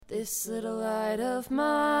This little light of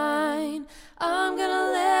mine, I'm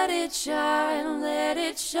gonna let it shine, let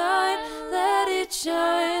it shine, let it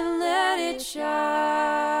shine, let it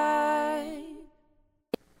shine.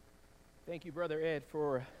 Thank you, Brother Ed,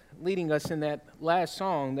 for leading us in that last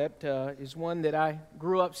song. That is one that I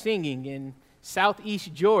grew up singing in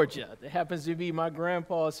Southeast Georgia. That happens to be my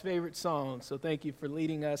grandpa's favorite song. So thank you for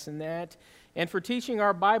leading us in that and for teaching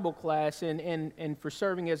our Bible class and for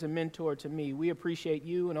serving as a mentor to me. We appreciate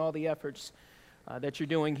you and all the efforts that you're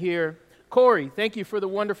doing here. Corey, thank you for the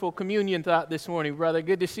wonderful communion thought this morning, brother.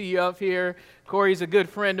 Good to see you up here. Corey's a good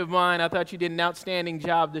friend of mine. I thought you did an outstanding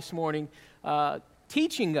job this morning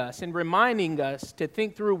teaching us and reminding us to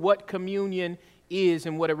think through what communion is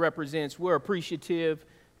and what it represents. We're appreciative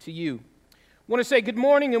to you. I want to say good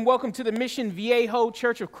morning and welcome to the Mission Viejo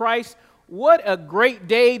Church of Christ. What a great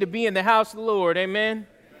day to be in the house of the Lord, amen?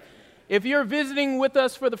 If you're visiting with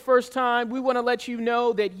us for the first time, we want to let you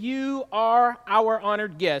know that you are our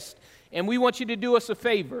honored guest, and we want you to do us a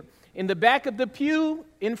favor. In the back of the pew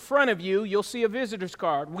in front of you, you'll see a visitor's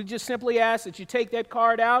card. We just simply ask that you take that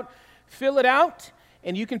card out, fill it out,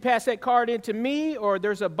 and you can pass that card in to me, or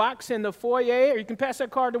there's a box in the foyer, or you can pass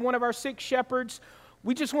that card to one of our 6 shepherds.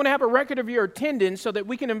 We just want to have a record of your attendance so that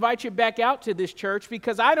we can invite you back out to this church,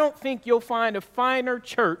 because I don't think you'll find a finer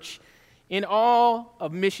church in all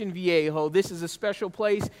of Mission Viejo. This is a special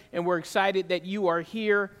place, and we're excited that you are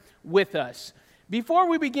here with us. Before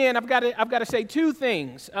we begin, I've got to say 2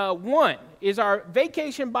 things. One is our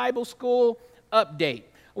Vacation Bible School update.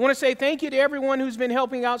 I want to say thank you to everyone who's been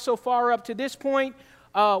helping out so far up to this point.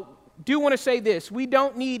 Do want to say this: we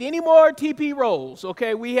don't need any more TP roles,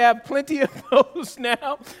 okay? We have plenty of those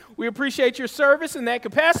now. We appreciate your service in that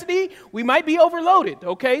capacity. We might be overloaded,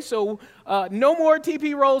 okay? So no more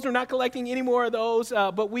TP roles. We're not collecting any more of those,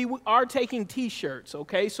 but we are taking T-shirts,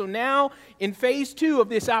 okay? So now in phase 2 of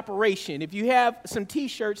this operation, if you have some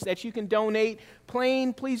T-shirts that you can donate,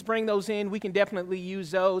 plain, please bring those in. We can definitely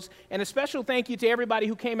use those. And a special thank you to everybody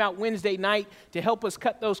who came out Wednesday night to help us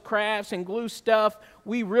cut those crafts and glue stuff.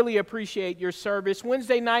 We really appreciate your service.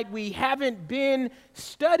 Wednesday night, we haven't been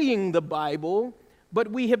studying the Bible, but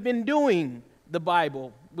we have been doing the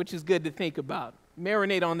Bible, which is good to think about.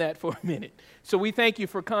 Marinate on that for a minute. So we thank you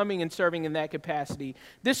for coming and serving in that capacity.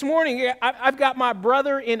 This morning, I've got my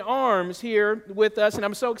brother in arms here with us, and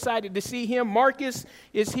I'm so excited to see him. Marcus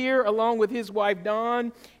is here along with his wife,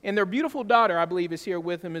 Dawn, and their beautiful daughter, I believe, is here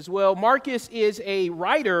with him as well. Marcus is a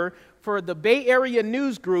writer for the Bay Area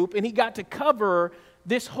News Group, and he got to cover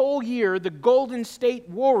this whole year the Golden State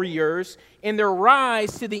Warriors and their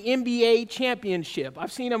rise to the NBA championship.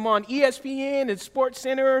 I've seen him on ESPN and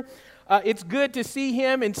SportsCenter. It's good to see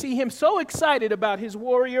him and see him so excited about his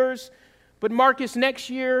Warriors. But Marcus, next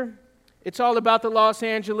year, it's all about the Los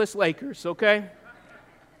Angeles Lakers, okay?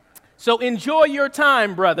 So enjoy your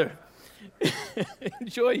time, brother.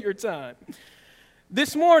 Enjoy your time.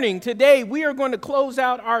 This morning, today, we are going to close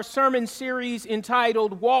out our sermon series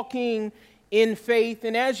entitled Walking in Faith.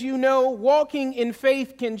 And as you know, walking in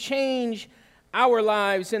faith can change our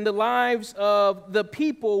lives and the lives of the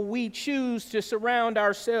people we choose to surround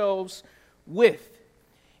ourselves with.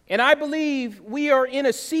 And I believe we are in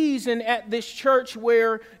a season at this church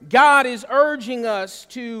where God is urging us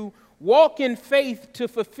to walk in faith to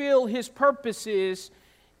fulfill His purposes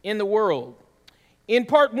in the world. In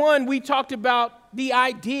part 1, we talked about the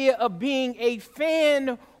idea of being a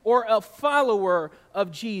fan or a follower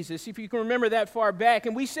of Jesus, if you can remember that far back.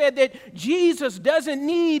 And we said that Jesus doesn't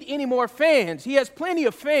need any more fans. He has plenty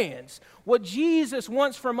of fans. What Jesus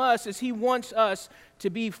wants from us is He wants us to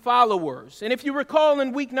be followers. And if you recall,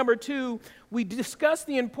 in week number 2, we discussed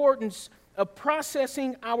the importance of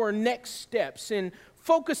processing our next steps and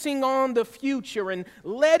focusing on the future and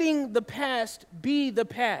letting the past be the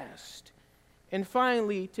past. And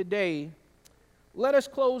finally, today, let us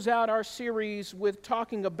close out our series with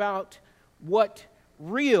talking about what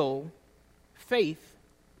real faith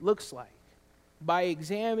looks like by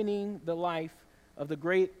examining the life of the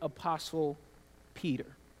great apostle Peter.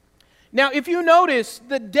 Now, if you notice,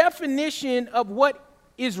 the definition of what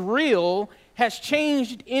is real has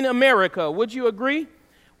changed in America. Would you agree?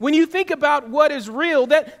 When you think about what is real,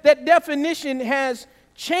 that definition has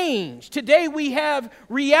changed. Today we have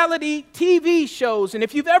reality TV shows, and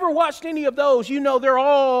if you've ever watched any of those, you know they're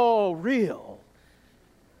all real.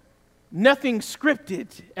 Nothing scripted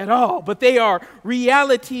at all, but they are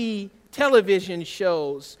reality television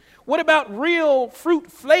shows. What about real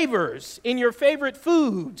fruit flavors in your favorite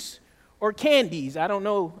foods or candies? I don't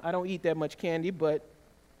know. I don't eat that much candy, but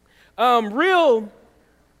real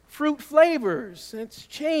fruit flavors. It's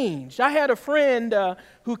changed. I had a friend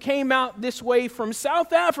who came out this way from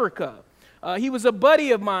South Africa. He was a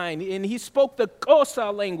buddy of mine, and he spoke the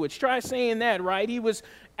Xhosa language. Try saying that, right? He was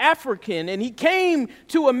African, and he came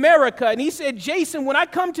to America, and he said, Jason, when I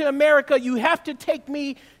come to America, you have to take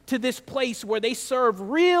me to this place where they serve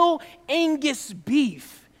real Angus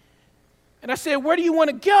beef. And I said, where do you want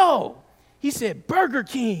to go? He said, Burger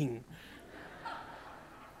King.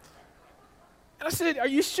 And I said, are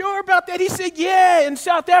you sure about that? He said, yeah, in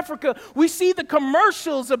South Africa, we see the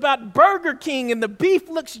commercials about Burger King, and the beef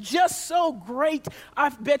looks just so great. I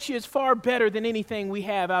bet you it's far better than anything we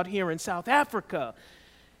have out here in South Africa.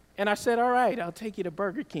 And I said, all right, I'll take you to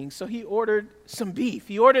Burger King. So he ordered some beef.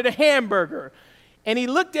 He ordered a hamburger. And he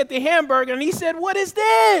looked at the hamburger, and he said, what is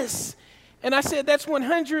this? And I said, that's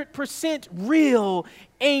 100% real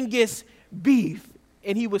Angus beef.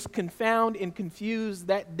 And he was confounded and confused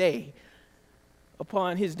that day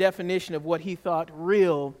upon his definition of what he thought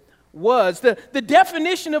real was. The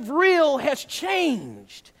definition of real has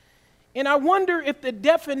changed. And I wonder if the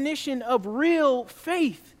definition of real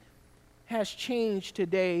faith has changed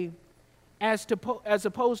today as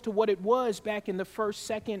opposed to what it was back in the first,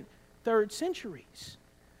 second, third centuries.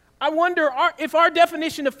 I wonder if our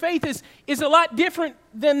definition of faith is a lot different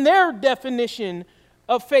than their definition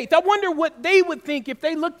of faith. I wonder what they would think if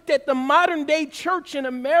they looked at the modern day church in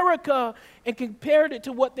America and compared it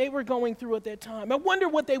to what they were going through at that time. I wonder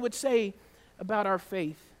what they would say about our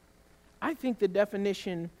faith. I think the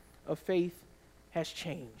definition of faith has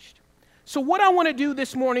changed. So what I want to do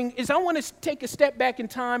this morning is I want to take a step back in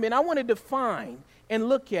time, and I want to define and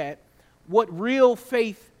look at what real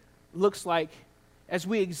faith looks like as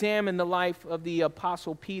we examine the life of the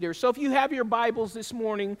Apostle Peter. So if you have your Bibles this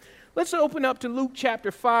morning, let's open up to Luke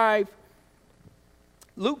chapter 5.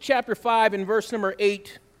 Luke chapter 5 and verse number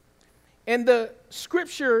 8. And the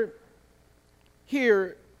scripture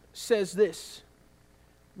here says this.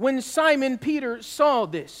 When Simon Peter saw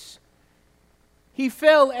this, he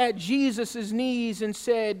fell at Jesus' knees and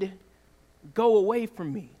said, go away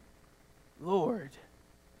from me, Lord,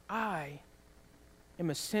 I am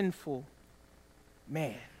a sinful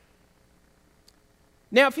man.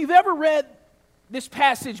 Now, if you've ever read this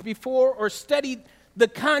passage before or studied the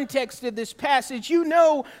context of this passage, you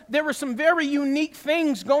know there were some very unique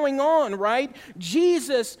things going on, right?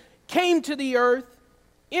 Jesus came to the earth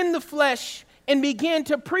in the flesh and began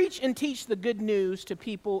to preach and teach the good news to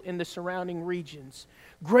people in the surrounding regions.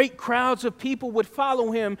 Great crowds of people would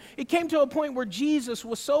follow him. It came to a point where Jesus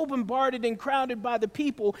was so bombarded and crowded by the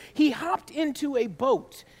people, he hopped into a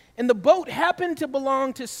boat. And the boat happened to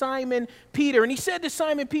belong to Simon Peter. And he said to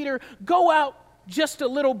Simon Peter, go out just a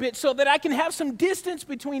little bit so that I can have some distance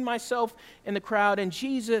between myself and the crowd. And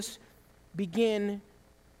Jesus began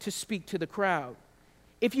to speak to the crowd.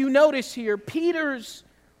 If you notice here, Peter's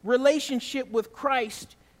relationship with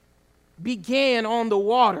Christ began on the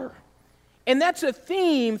water. And that's a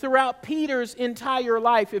theme throughout Peter's entire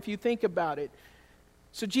life, if you think about it.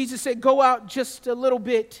 So Jesus said, go out just a little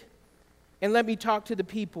bit and let me talk to the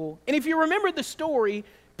people. And if you remember the story,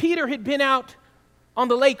 Peter had been out on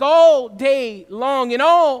the lake all day long and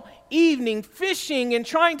all evening fishing and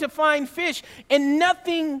trying to find fish, and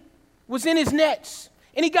nothing was in his nets.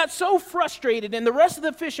 And he got so frustrated, and the rest of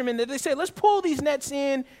the fishermen, that they said, let's pull these nets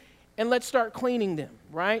in and let's start cleaning them,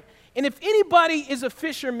 right? And if anybody is a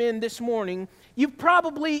fisherman this morning, you've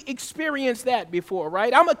probably experienced that before,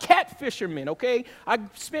 right? I'm a cat fisherman, okay? I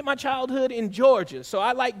spent my childhood in Georgia, so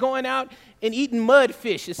I like going out and eating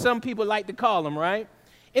mudfish, as some people like to call them, right?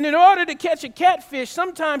 And in order to catch a catfish,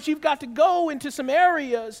 sometimes you've got to go into some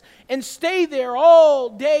areas and stay there all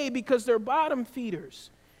day because they're bottom feeders.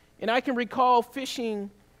 And I can recall fishing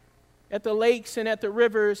at the lakes and at the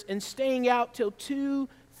rivers and staying out till 2,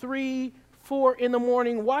 3, 4 in the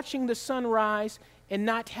morning, watching the sunrise and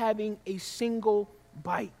not having a single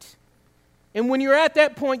bite. And when you're at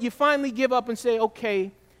that point, you finally give up and say,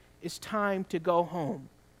 okay, it's time to go home.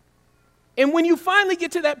 And when you finally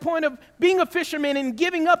get to that point of being a fisherman and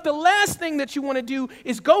giving up, the last thing that you want to do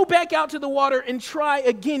is go back out to the water and try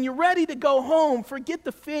again. You're ready to go home. Forget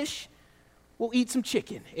the fish. We'll eat some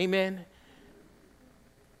chicken. Amen.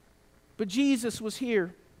 But Jesus was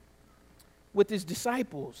here with his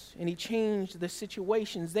disciples, and he changed the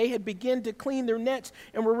situations. They had begun to clean their nets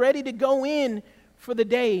and were ready to go in for the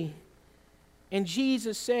day. And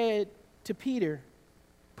Jesus said to Peter,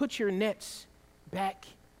 put your nets back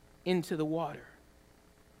into the water.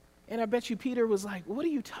 And I bet you Peter was like, what are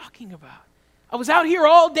you talking about? I was out here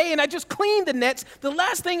all day and I just cleaned the nets. The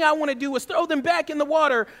last thing I want to do is throw them back in the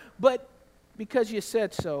water. But because you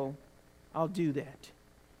said so, I'll do that.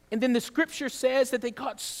 And then the scripture says that they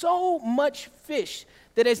caught so much fish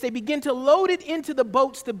that as they begin to load it into the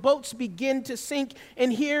boats begin to sink.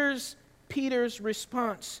 And here's Peter's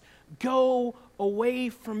response: "Go away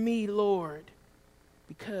from me, Lord,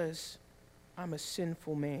 because I'm a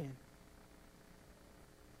sinful man."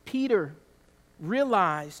 Peter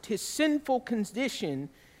realized his sinful condition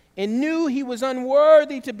and knew he was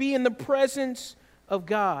unworthy to be in the presence of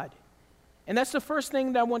God. And that's the first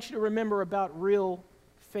thing that I want you to remember about real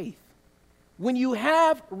faith. When you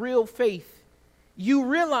have real faith, you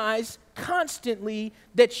realize constantly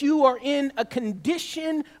that you are in a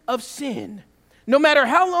condition of sin. No matter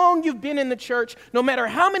how long you've been in the church, no matter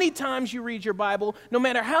how many times you read your Bible, no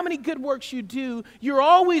matter how many good works you do, you're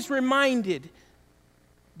always reminded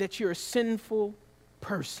that you're a sinful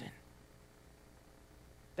person.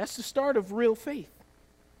 That's the start of real faith.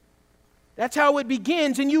 That's how it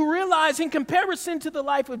begins. And you realize in comparison to the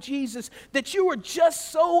life of Jesus that you are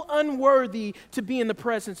just so unworthy to be in the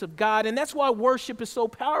presence of God. And that's why worship is so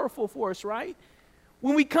powerful for us, right?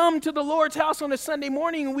 When we come to the Lord's house on a Sunday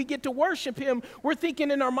morning and we get to worship Him, we're thinking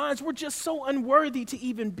in our minds, we're just so unworthy to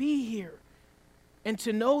even be here and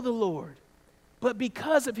to know the Lord. But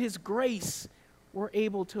because of His grace, we're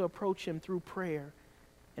able to approach Him through prayer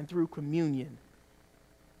and through communion.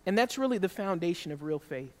 And that's really the foundation of real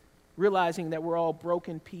faith, realizing that we're all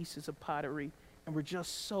broken pieces of pottery and we're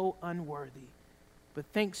just so unworthy. But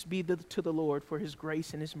thanks be to the Lord for His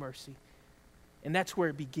grace and His mercy. And that's where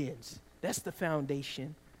it begins. That's the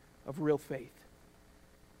foundation of real faith.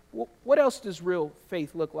 What else does real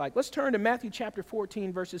faith look like? Let's turn to Matthew chapter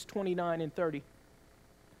 14, verses 29 and 30.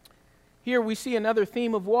 Here we see another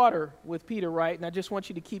theme of water with Peter, right? And I just want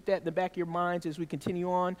you to keep that in the back of your minds as we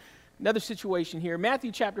continue on. Another situation here.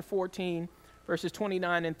 Matthew chapter 14, verses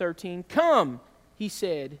 29 and 13. "Come," he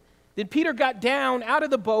said. Then Peter got down out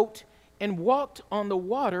of the boat and walked on the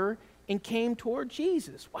water and came toward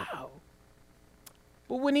Jesus. Wow.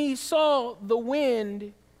 But when he saw the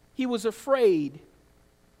wind, he was afraid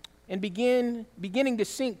and beginning to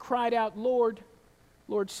sink, cried out, Lord,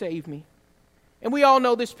 save me." And we all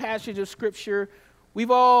know this passage of Scripture. We've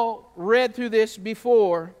all read through this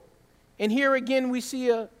before. And here again we see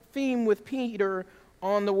a theme with Peter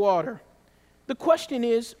on the water. The question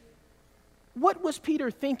is, what was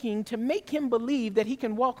Peter thinking to make him believe that he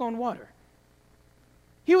can walk on water?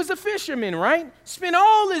 He was a fisherman, right? Spent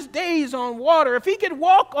all his days on water. If he could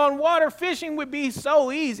walk on water, fishing would be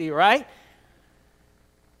so easy, right?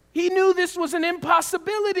 He knew this was an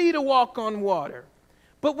impossibility to walk on water.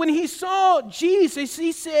 But when he saw Jesus,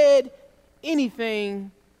 he said,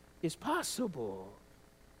 anything is possible.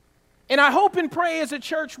 And I hope and pray as a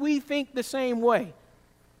church we think the same way.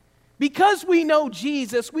 Because we know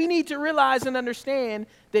Jesus, we need to realize and understand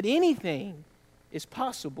that anything is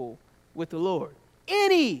possible with the Lord.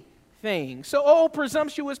 Anything. So old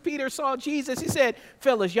presumptuous Peter saw Jesus. He said,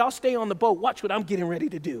 fellas, y'all stay on the boat. Watch what I'm getting ready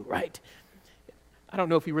to do, right? I don't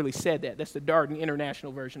know if he really said that. That's the Darden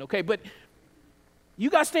International version, okay? But you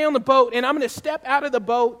guys stay on the boat, and I'm going to step out of the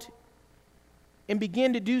boat and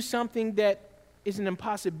begin to do something that is an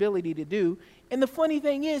impossibility to do. And the funny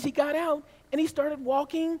thing is, he got out, and he started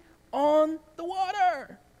walking on the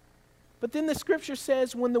water. But then the Scripture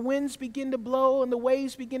says when the winds begin to blow and the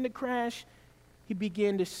waves begin to crash, he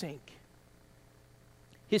began to sink.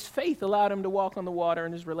 His faith allowed him to walk on the water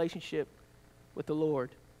in his relationship with the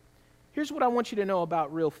Lord. Here's what I want you to know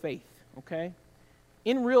about real faith, okay?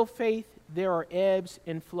 In real faith, there are ebbs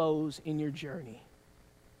and flows in your journey.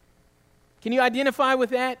 Can you identify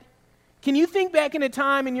with that? Can you think back in a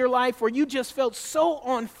time in your life where you just felt so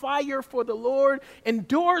on fire for the Lord and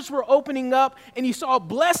doors were opening up and you saw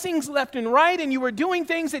blessings left and right and you were doing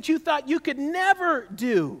things that you thought you could never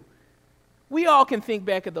do? We all can think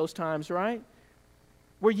back at those times, right?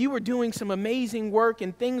 Where you were doing some amazing work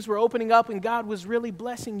and things were opening up and God was really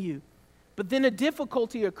blessing you. But then a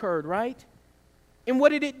difficulty occurred, right? And what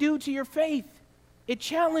did it do to your faith? It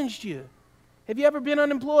challenged you. Have you ever been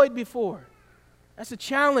unemployed before? That's a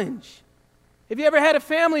challenge. Have you ever had a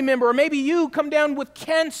family member, or maybe you come down with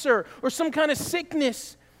cancer or some kind of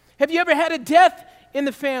sickness? Have you ever had a death in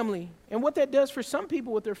the family? And what that does for some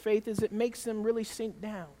people with their faith is it makes them really sink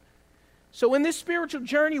down. So in this spiritual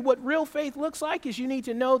journey, what real faith looks like is you need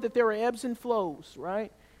to know that there are ebbs and flows,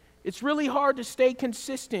 right? It's really hard to stay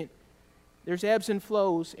consistent. There's ebbs and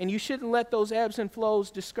flows, and you shouldn't let those ebbs and flows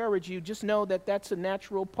discourage you. Just know that that's a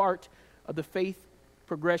natural part of the faith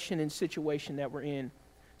progression and situation that we're in.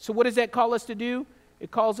 So what does that call us to do? It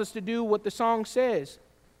calls us to do what the song says.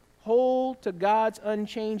 Hold to God's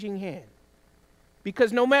unchanging hand.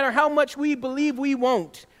 Because no matter how much we believe we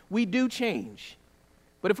won't, we do change.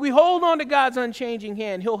 But if we hold on to God's unchanging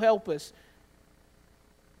hand, he'll help us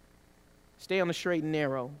stay on the straight and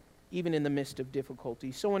narrow, even in the midst of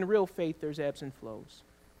difficulty. So in real faith, there's ebbs and flows.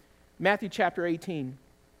 Matthew chapter 18,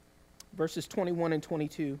 verses 21 and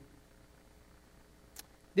 22.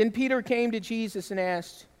 Then Peter came to Jesus and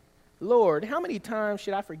asked, Lord, how many times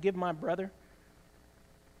should I forgive my brother?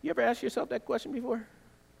 You ever asked yourself that question before?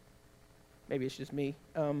 Maybe it's just me.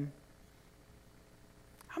 How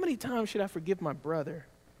many times should I forgive my brother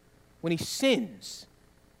when he sins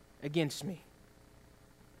against me?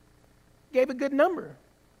 Gave a good number.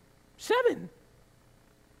 7.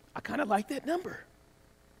 I kind of like that number.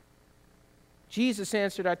 Jesus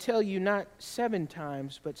answered, I tell you, not 7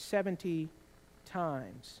 times, but 70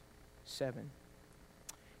 times 7.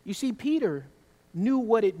 You see, Peter knew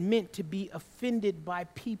what it meant to be offended by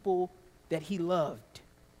people that he loved.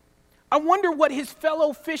 I wonder what his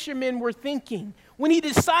fellow fishermen were thinking when he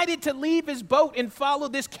decided to leave his boat and follow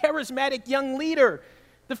this charismatic young leader.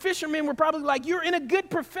 The fishermen were probably like, you're in a good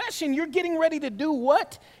profession. You're getting ready to do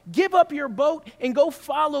what? Give up your boat and go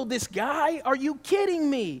follow this guy? Are you kidding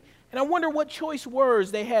me? And I wonder what choice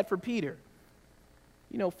words they had for Peter.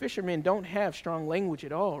 You know, fishermen don't have strong language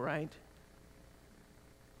at all, right?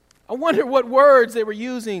 I wonder what words they were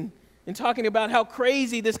using in talking about how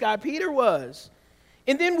crazy this guy Peter was.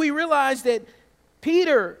 And then we realized that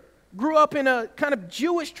Peter grew up in a kind of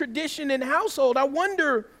Jewish tradition and household. I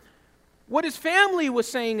wonder what his family was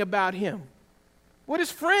saying about him, what his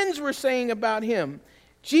friends were saying about him.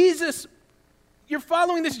 Jesus, you're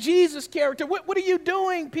following this Jesus character. What are you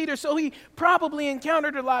doing, Peter? So he probably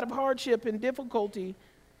encountered a lot of hardship and difficulty.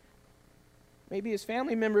 Maybe his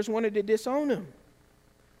family members wanted to disown him.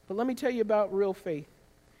 But let me tell you about real faith.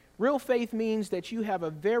 Real faith means that you have a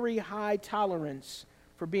very high tolerance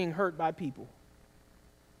for being hurt by people.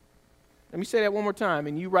 Let me say that one more time,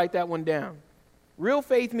 and you write that one down. Real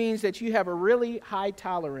faith means that you have a really high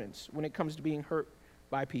tolerance when it comes to being hurt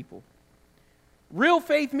by people. Real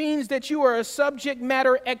faith means that you are a subject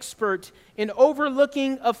matter expert in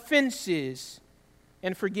overlooking offenses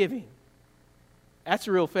and forgiving. That's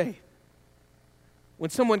real faith.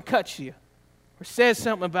 When someone cuts you or says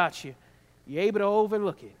something about you, you're able to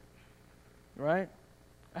overlook it, right?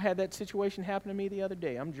 I had that situation happen to me the other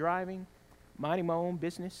day. I'm driving, minding my own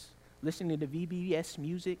business, listening to VBS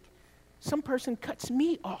music. Some person cuts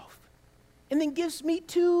me off and then gives me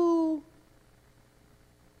 2,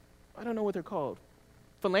 I don't know what they're called,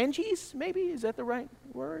 phalanges, maybe? Is that the right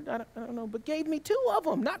word? I don't know, but gave me 2 of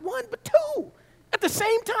them, not 1, but 2 at the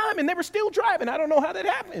same time, and they were still driving. I don't know how that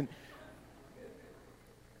happened.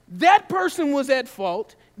 That person was at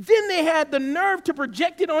fault. Then they had the nerve to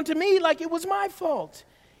project it onto me like it was my fault.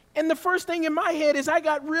 And the first thing in my head is I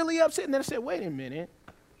got really upset, and then I said, wait a minute.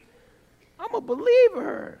 I'm a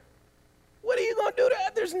believer. What are you going to do to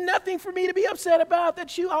that? There's nothing for me to be upset about.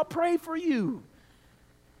 I'll pray for you.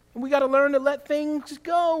 And we got to learn to let things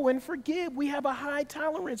go and forgive. We have a high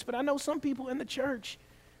tolerance, but I know some people in the church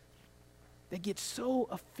that get so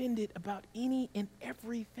offended about any and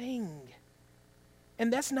everything.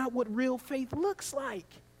 And that's not what real faith looks like.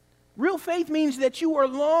 Real faith means that you are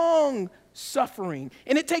long suffering,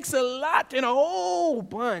 and it takes a lot and a whole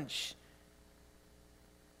bunch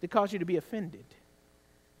to cause you to be offended.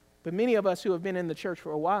 But many of us who have been in the church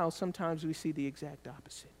for a while, sometimes we see the exact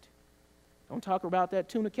opposite. Don't talk about that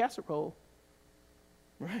tuna casserole,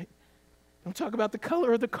 right? Don't talk about the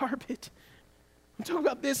color of the carpet. Don't talk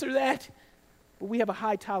about this or that. But we have a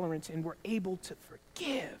high tolerance, and we're able to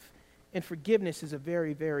forgive. And forgiveness is a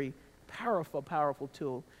very, very powerful, powerful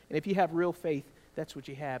tool. And if you have real faith, that's what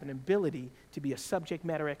you have, an ability to be a subject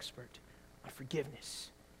matter expert on forgiveness,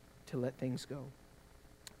 to let things go.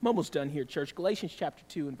 I'm almost done here, church. Galatians chapter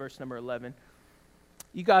 2 and verse number 11.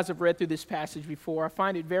 You guys have read through this passage before. I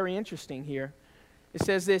find it very interesting here. It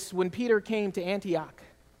says this, when Peter came to Antioch,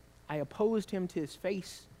 I opposed him to his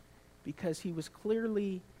face because he was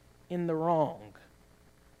clearly in the wrong.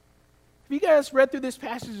 Have you guys read through this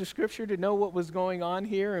passage of Scripture to know what was going on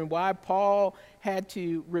here and why Paul had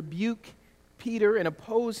to rebuke Peter and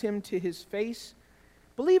oppose him to his face?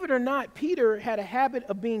 Believe it or not, Peter had a habit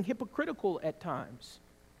of being hypocritical at times.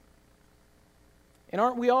 And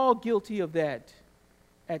aren't we all guilty of that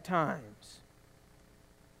at times?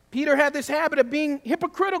 Peter had this habit of being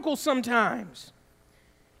hypocritical sometimes.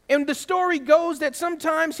 And the story goes that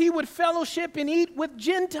sometimes he would fellowship and eat with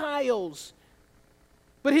Gentiles.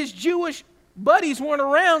 But his Jewish buddies weren't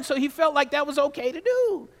around, so he felt like that was okay to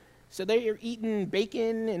do. So they are eating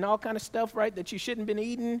bacon and all kind of stuff, right, that you shouldn't have been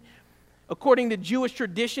eating according to Jewish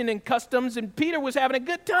tradition and customs. And Peter was having a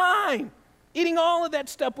good time eating all of that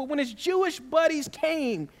stuff. But when his Jewish buddies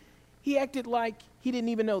came, He acted like he didn't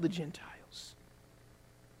even know the Gentiles.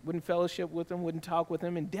 Wouldn't fellowship with them, wouldn't talk with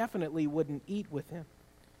them, and definitely wouldn't eat with him.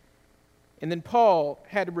 And then Paul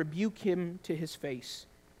had to rebuke him to his face.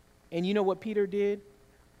 And you know what Peter did?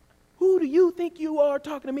 Who do you think you are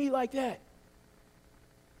talking to me like that?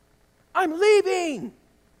 I'm leaving.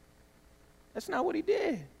 That's not what he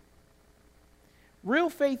did. Real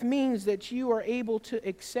faith means that you are able to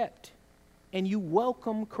accept and you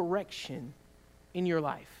welcome correction in your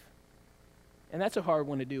life. And that's a hard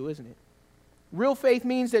one to do, isn't it? Real faith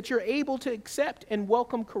means that you're able to accept and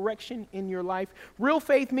welcome correction in your life. Real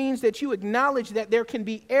faith means that you acknowledge that there can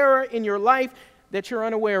be error in your life that you're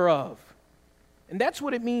unaware of. And that's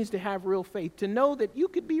what it means to have real faith, to know that you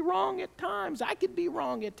could be wrong at times. I could be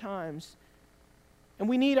wrong at times. And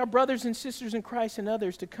we need our brothers and sisters in Christ and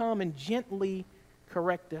others to come and gently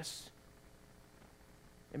correct us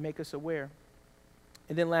and make us aware.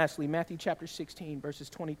 And then lastly, Matthew chapter 16, verses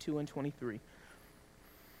 22 and 23.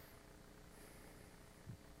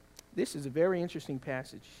 This is a very interesting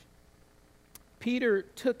passage. Peter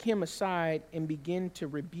took him aside and began to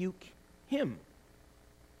rebuke him.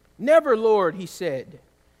 Never, Lord, he said.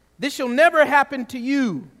 This shall never happen to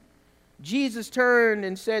you. Jesus turned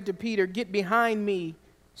and said to Peter, get behind me,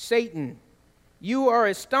 Satan. You are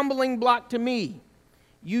a stumbling block to me.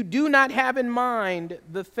 You do not have in mind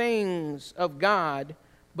the things of God,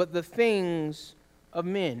 but the things of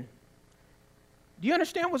men. Do you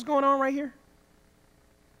understand what's going on right here?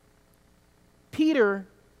 Peter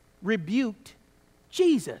rebuked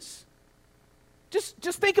Jesus. Just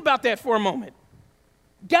think about that for a moment.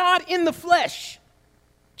 God in the flesh,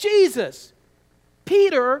 Jesus.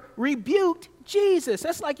 Peter rebuked Jesus.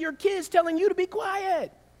 That's like your kids telling you to be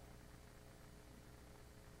quiet.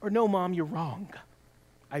 Or no, Mom, you're wrong.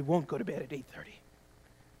 I won't go to bed at 8:30.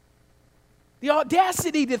 The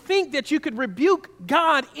audacity to think that you could rebuke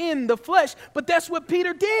God in the flesh, but that's what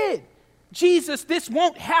Peter did. Jesus, this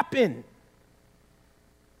won't happen.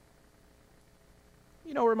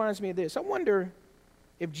 You know, it reminds me of this. I wonder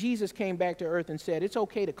if Jesus came back to earth and said, it's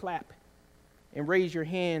okay to clap and raise your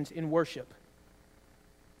hands in worship.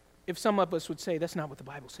 If some of us would say, that's not what the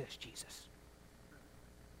Bible says, Jesus.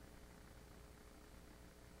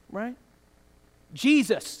 Right?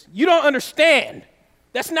 Jesus, you don't understand.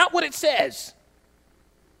 That's not what it says.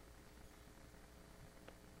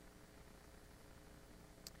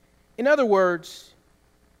 In other words,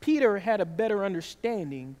 Peter had a better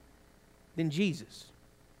understanding than Jesus.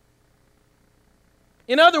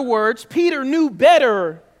 In other words, Peter knew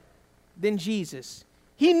better than Jesus.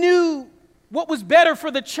 He knew what was better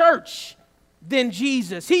for the church than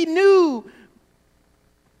Jesus. He knew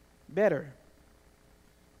better.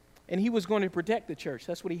 And he was going to protect the church.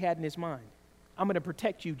 That's what he had in his mind. I'm going to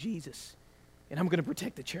protect you, Jesus, and I'm going to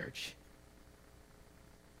protect the church.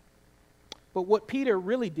 But what Peter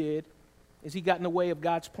really did is he got in the way of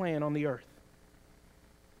God's plan on the earth.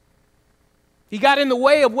 He got in the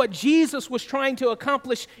way of what Jesus was trying to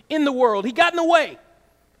accomplish in the world. He got in the way.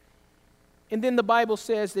 And then the Bible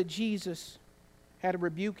says that Jesus had to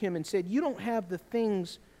rebuke him and said, you don't have the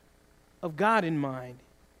things of God in mind.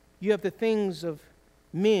 You have the things of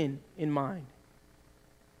men in mind.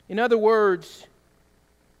 In other words,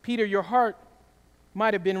 Peter, your heart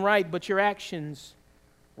might have been right, but your actions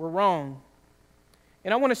were wrong.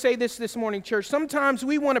 And I want to say this morning, church. Sometimes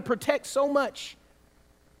we want to protect so much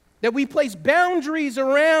that we place boundaries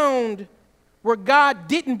around where God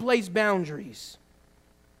didn't place boundaries.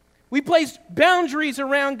 We place boundaries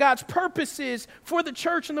around God's purposes for the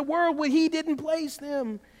church and the world where He didn't place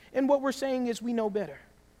them. And what we're saying is we know better.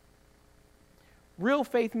 Real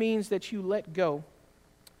faith means that you let go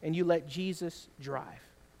and you let Jesus drive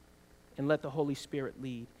and let the Holy Spirit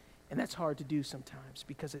lead. And that's hard to do sometimes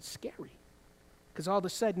because it's scary. Because all of a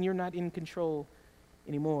sudden you're not in control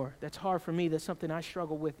anymore. That's hard for me. That's something I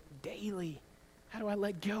struggle with daily. How do I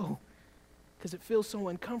let go? Because it feels so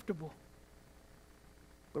uncomfortable.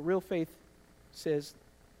 But real faith says,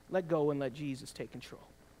 let go and let Jesus take control.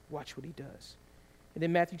 Watch what He does. And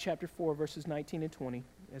then Matthew chapter 4, verses 19 and 20,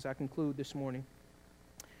 as I conclude this morning.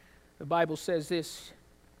 The Bible says this,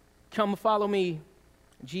 come follow me,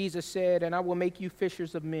 Jesus said, and I will make you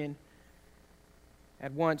fishers of men.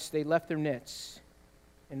 At once they left their nets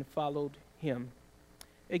and followed Him.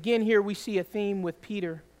 Again, here we see a theme with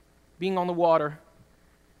Peter being on the water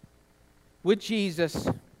with Jesus.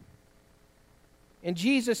 And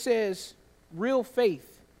Jesus says, real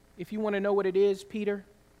faith, if you want to know what it is, Peter,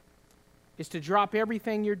 is to drop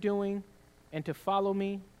everything you're doing and to follow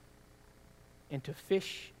me and to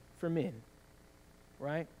fish for men,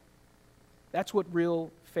 right? That's what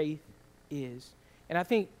real faith is. And I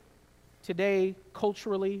think today,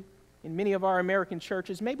 culturally, in many of our American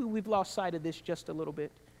churches, maybe we've lost sight of this just a little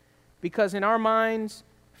bit. Because in our minds,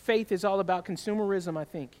 faith is all about consumerism, I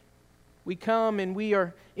think. We come and we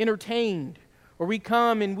are entertained, or we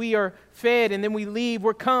come and we are fed and then we leave.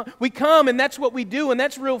 We come and that's what we do, and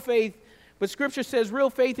that's real faith. But Scripture says real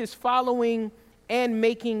faith is following and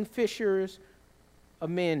making fishers of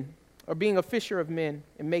men, or being a fisher of men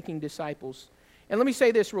and making disciples. And let me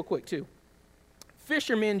say this real quick too.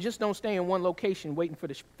 Fishermen just don't stay in one location waiting for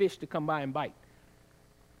the fish to come by and bite.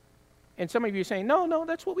 And some of you are saying, no,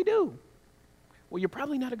 that's what we do. Well, you're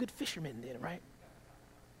probably not a good fisherman then, right?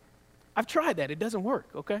 I've tried that. It doesn't work,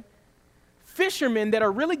 okay? Fishermen that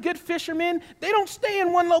are really good fishermen, they don't stay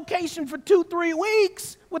in one location for 2-3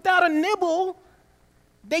 weeks without a nibble.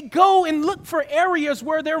 They go and look for areas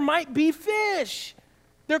where there might be fish.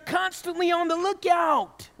 They're constantly on the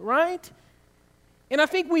lookout, right? And I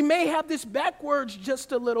think we may have this backwards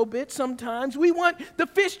just a little bit sometimes. We want the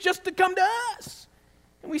fish just to come to us.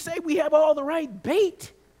 And we say we have all the right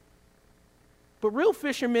bait. But real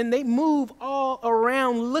fishermen, they move all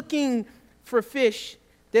around looking for fish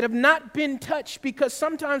that have not been touched, because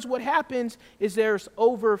sometimes what happens is there's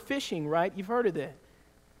overfishing, right? You've heard of that.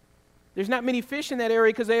 There's not many fish in that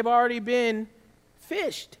area because they've already been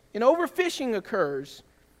fished, and overfishing occurs.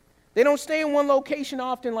 They don't stay in one location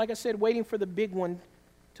often, like I said, waiting for the big one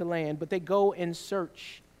to land, but they go and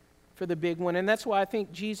search for the big one. And that's why I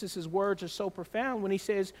think Jesus' words are so profound when he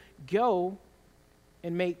says, go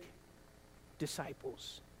and make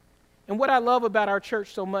disciples. And what I love about our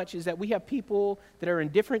church so much is that we have people that are in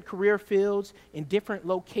different career fields, in different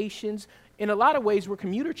locations. In a lot of ways, we're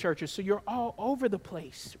commuter churches, so you're all over the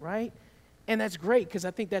place, right? And that's great, because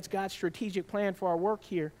I think that's God's strategic plan for our work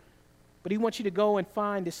here. But he wants you to go and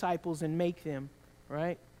find disciples and make them,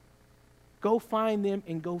 right? Go find them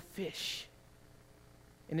and go fish.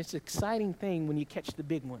 And it's an exciting thing when you catch the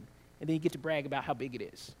big one, and then you get to brag about how big it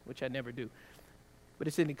is, which I never do. But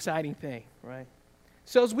it's an exciting thing, right?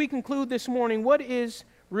 So as we conclude this morning, what is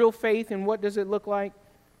real faith and what does it look like?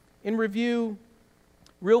 In review,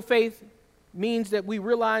 real faith means that we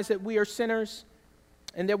realize that we are sinners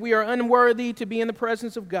and that we are unworthy to be in the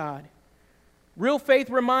presence of God. Real faith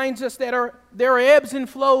reminds us that there are ebbs and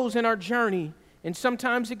flows in our journey, and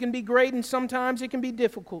sometimes it can be great and sometimes it can be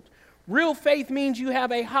difficult. Real faith means you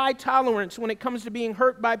have a high tolerance when it comes to being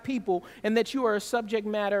hurt by people, and that you are a subject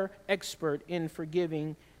matter expert in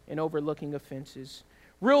forgiving and overlooking offenses.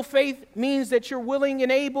 Real faith means that you're willing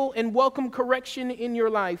and able and welcome correction in your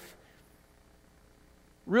life.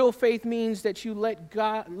 Real faith means that you let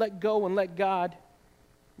go and let God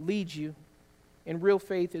lead you. And real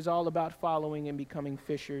faith is all about following and becoming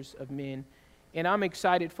fishers of men. And I'm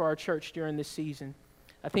excited for our church during this season.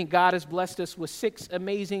 I think God has blessed us with 6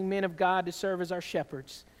 amazing men of God to serve as our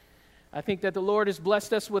shepherds. I think that the Lord has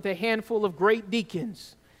blessed us with a handful of great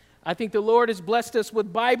deacons. I think the Lord has blessed us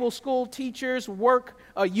with Bible school teachers,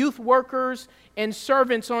 youth workers, and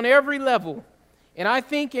servants on every level. And I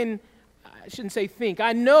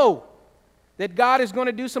know that God is going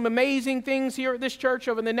to do some amazing things here at this church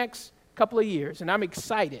over the next couple of years. And I'm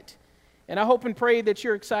excited. And I hope and pray that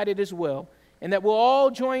you're excited as well. And that we'll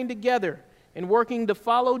all join together in working to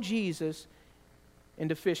follow Jesus and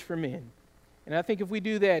to fish for men. And I think if we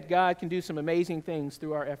do that, God can do some amazing things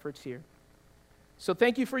through our efforts here. So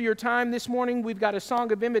thank you for your time this morning. We've got a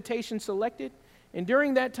song of invitation selected. And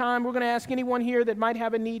during that time, we're going to ask anyone here that might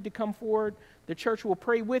have a need to come forward. The church will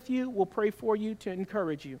pray with you. We'll pray for you to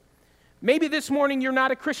encourage you. Maybe this morning you're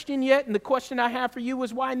not a Christian yet, and the question I have for you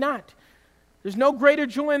is why not? There's no greater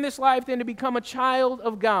joy in this life than to become a child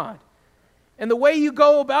of God. And the way you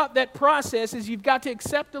go about that process is you've got to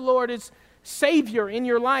accept the Lord as Savior in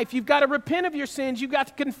your life. You've got to repent of your sins. You've got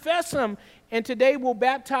to confess them. And today we'll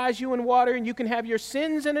baptize you in water, and you can have your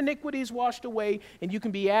sins and iniquities washed away, and you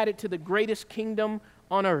can be added to the greatest kingdom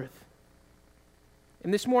on earth.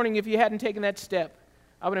 And this morning, if you hadn't taken that step,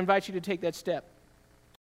 I would invite you to take that step.